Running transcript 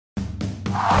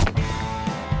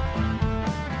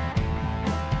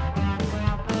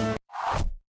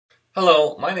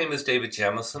Hello, my name is David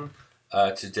Jamison.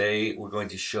 Today we're going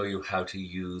to show you how to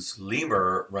use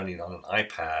Lemur running on an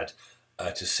iPad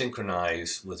to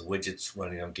synchronize with widgets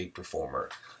running on Gig Performer.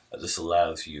 This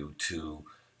allows you to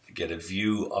get a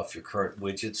view of your current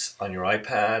widgets on your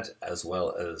iPad, as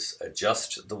well as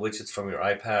adjust the widgets from your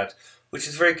iPad, which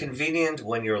is very convenient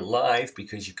when you're live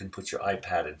because you can put your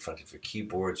iPad in front of your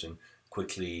keyboards and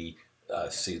quickly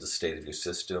see the state of your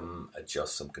system,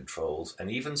 adjust some controls, and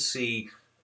even see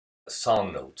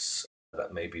song notes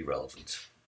that may be relevant.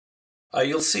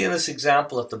 You'll see in this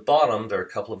example at the bottom there are a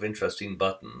couple of interesting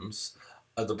buttons.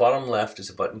 At the bottom left is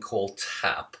a button called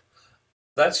Tap.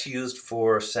 That's used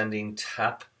for sending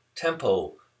tap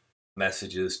tempo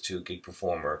messages to Gig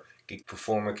Performer. Gig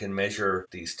Performer can measure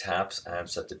these taps and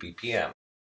set the BPM.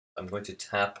 I'm going to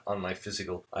tap on my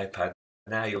physical iPad.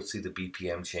 Now you'll see the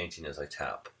BPM changing as I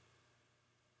tap.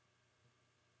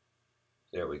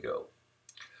 There we go.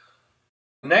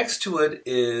 Next to it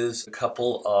is a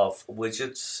couple of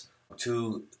widgets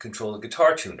to control the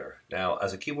guitar tuner. Now,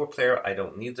 as a keyboard player, I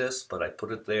don't need this, but I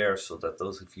put it there so that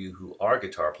those of you who are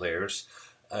guitar players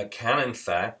can in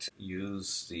fact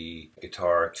use the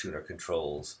guitar tuner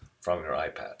controls from your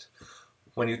iPad.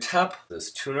 When you tap this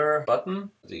tuner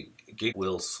button, the Gig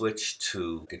will switch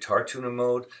to guitar tuner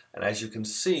mode, and as you can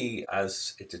see,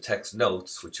 as it detects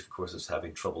notes, which of course it's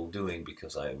having trouble doing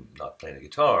because I'm not playing a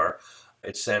guitar,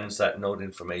 it sends that note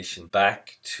information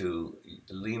back to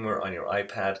Lemur on your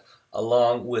iPad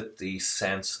along with the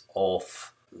sense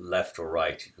of left or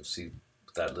right. You can see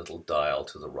that little dial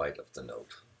to the right of the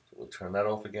note. So we'll turn that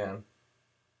off again.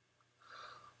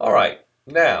 Alright,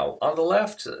 now on the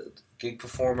left, Gig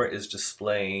Performer is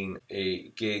displaying a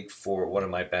gig for one of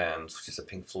my bands, which is a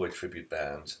Pink Floyd tribute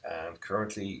band, and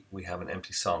currently we have an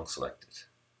empty song selected.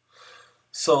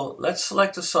 So let's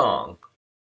select a song.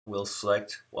 We'll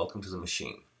select Welcome to the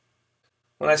Machine.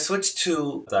 When I switch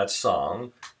to that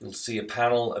song, you'll see a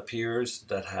panel appears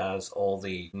that has all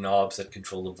the knobs that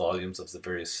control the volumes of the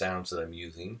various sounds that I'm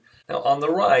using. Now on the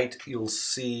right, you'll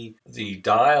see the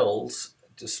dials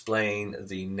displaying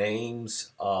the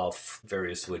names of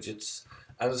various widgets,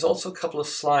 and there's also a couple of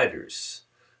sliders.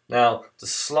 Now, the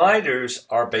sliders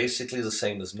are basically the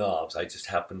same as knobs. I just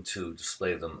happen to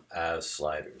display them as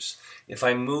sliders. If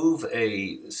I move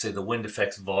say the Wind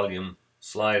Effects volume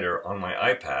slider on my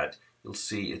iPad, you'll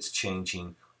see it's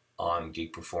changing on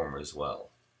Gig Performer as well.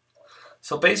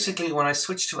 So basically, when I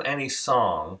switch to any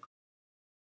song,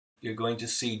 you're going to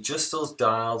see just those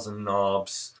dials and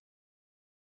knobs,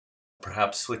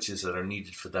 perhaps switches that are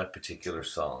needed for that particular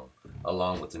song,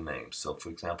 along with the name. So for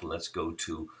example, let's go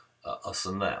to Us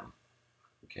and Them.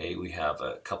 Okay, we have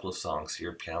a couple of songs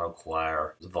here: piano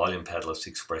choir, the volume pedal is the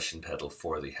expression pedal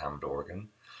for the Hammond organ,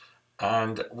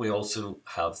 and we also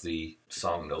have the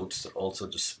song notes that also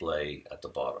display at the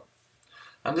bottom.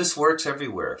 And this works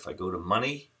everywhere. If I go to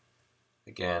Money,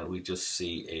 again we just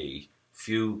see a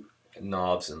few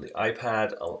knobs in the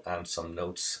iPad and some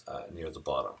notes near the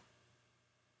bottom.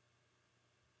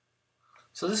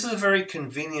 So this is a very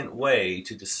convenient way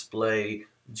to display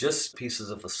just pieces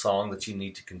of a song that you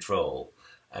need to control,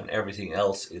 and everything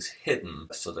else is hidden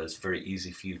so that it's very easy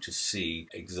for you to see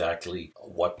exactly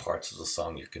what parts of the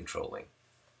song you're controlling.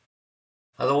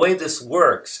 Now the way this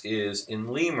works is in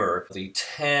Lemur, the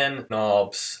 10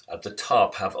 knobs at the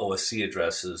top have OSC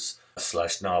addresses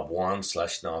 /knob1,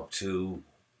 /knob2 to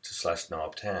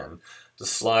 /knob10. The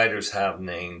sliders have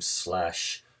names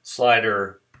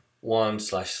 /slider1,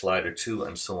 /slider2,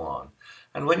 and so on.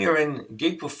 And when you're in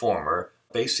Gig Performer,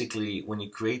 basically when you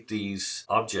create these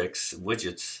objects,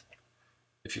 widgets,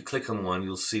 if you click on one,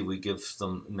 you'll see we give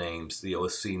them names. The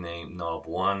OSC name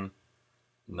knob1,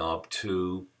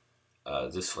 knob2,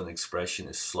 this one expression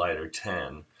is slider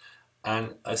 10.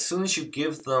 And as soon as you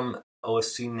give them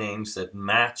OSC names that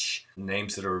match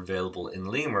names that are available in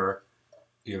Lemur,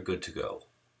 you're good to go.